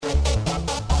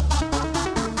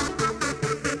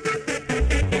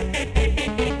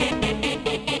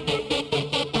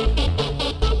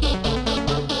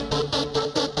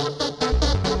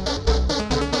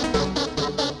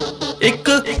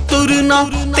तुरना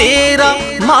तेरा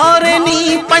मारे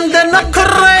नी पंज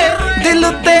नखरे दिल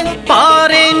ते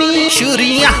पारे नी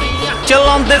छुरियां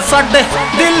चलांदे साडे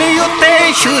दिल उत्ते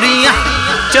छुरियां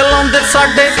चलांदे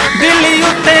साडे दिल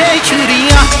उत्ते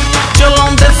छुरियां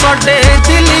चलांदे साडे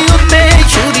दिल उत्ते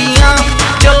छुरियां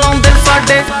चलांदे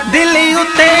साडे दिल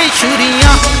उत्ते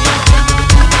छुरियां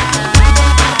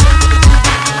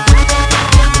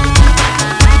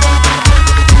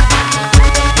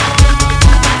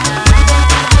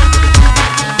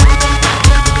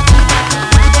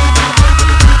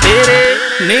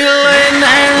नीले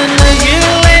नैन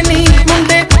नीले नी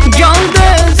मुंडे जांदे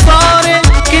सारे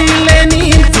किले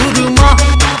नी सुरमा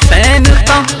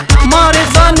सैनता मारे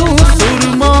सानू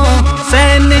सुरमा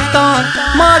सैनता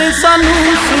मारे सानू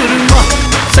सुरमा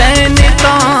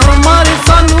सैनता मारे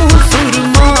सानू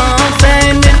सुरमा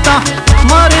सैनता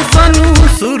मारे सानू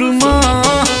सुरमा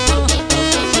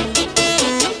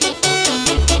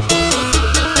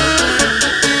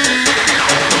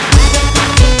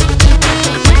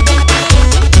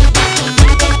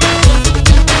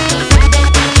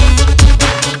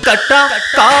कट्टा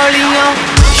कालियां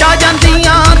छा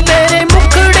जांदियां